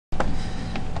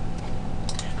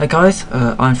Hey guys,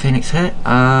 I'm Phoenix here.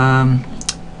 I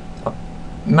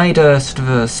made a sort of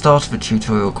a start of a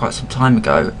tutorial quite some time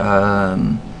ago,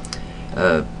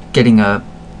 getting a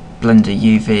Blender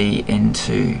UV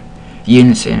into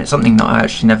Unity, and it's something that I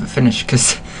actually never finished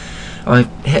because I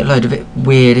hit a load of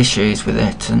weird issues with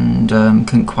it and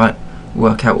couldn't quite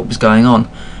work out what was going on.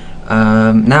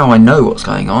 Now I know what's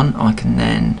going on, I can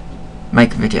then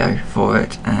make a video for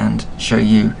it and show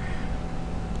you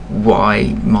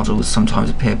why models sometimes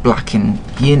appear black in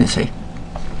Unity.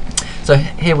 So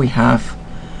here we have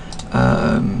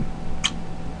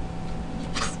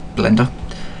Blender,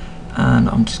 and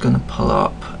I'm just going to pull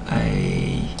up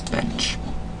a bench.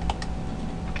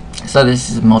 So this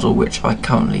is a model which I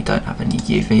currently don't have any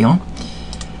UV on,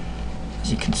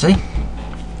 as you can see.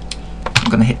 I'm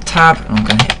going to hit Tab and I'm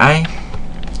going to hit A,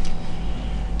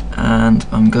 and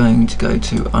I'm going to go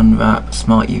to Unwrap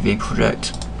Smart UV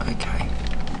Project. Okay.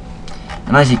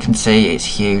 And as you can see, it's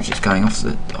huge. It's going off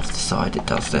the side. It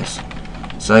does this.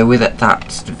 So with it, that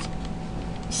sort of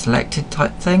selected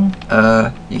type thing,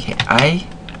 you hit A,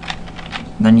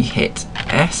 and then you hit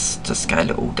S to scale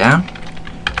it all down,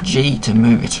 G to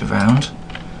move it around.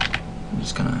 I'm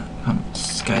just gonna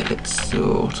scale it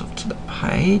sort of to the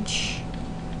page.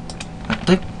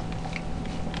 That'll do.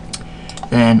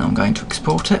 Then I'm going to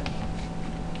export it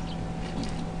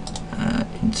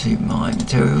into my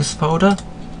materials folder.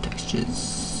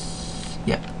 Textures,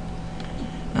 yeah,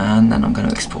 and then I'm going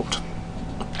to export.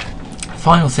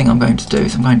 Final thing I'm going to do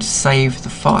is I'm going to save the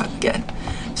file again.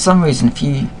 For some reason, if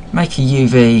you make a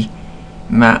UV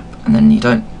map and then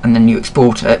you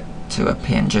export it to a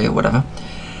PNG or whatever,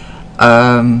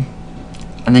 and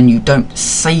then you don't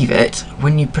save it,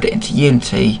 when you put it into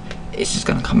Unity, it's just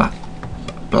going to come back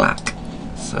black.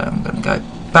 So I'm going to go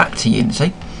back to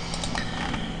Unity,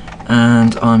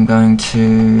 and I'm going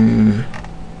to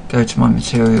go to my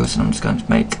materials, and I'm just going to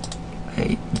make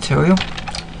a material,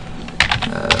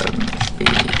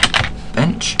 the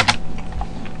bench.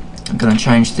 I'm going to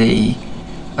change the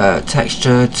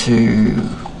texture to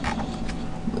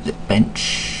the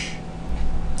bench.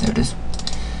 There it is.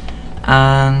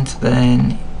 And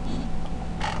then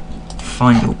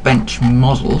find your bench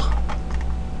model.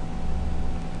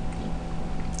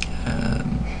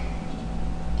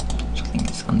 Which I think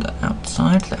is under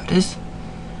outside. There it is.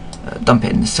 Dump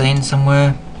it in the scene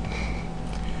somewhere,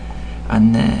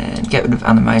 and then get rid of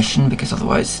animation because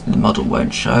otherwise the model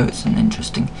won't show. It's an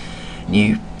interesting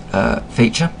new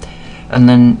feature. And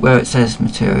then where it says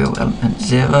material element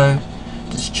 0,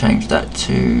 just change that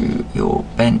to your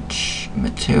bench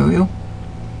material,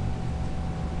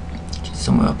 which is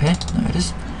somewhere up here. There it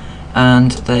is.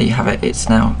 And there you have it. It's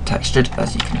now textured,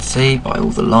 as you can see, by all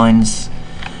the lines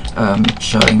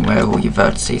showing where all your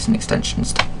vertices and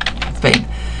extensions have been.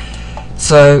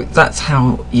 So that's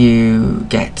how you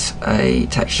get a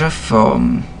texture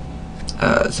from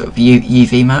sort of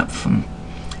UV map from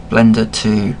Blender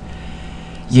to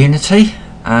Unity,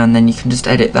 and then you can just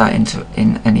edit that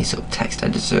in any sort of text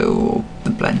editor or the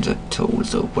Blender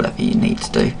tools or whatever you need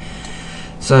to do.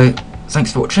 So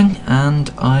thanks for watching,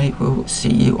 and I will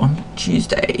see you on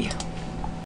Tuesday.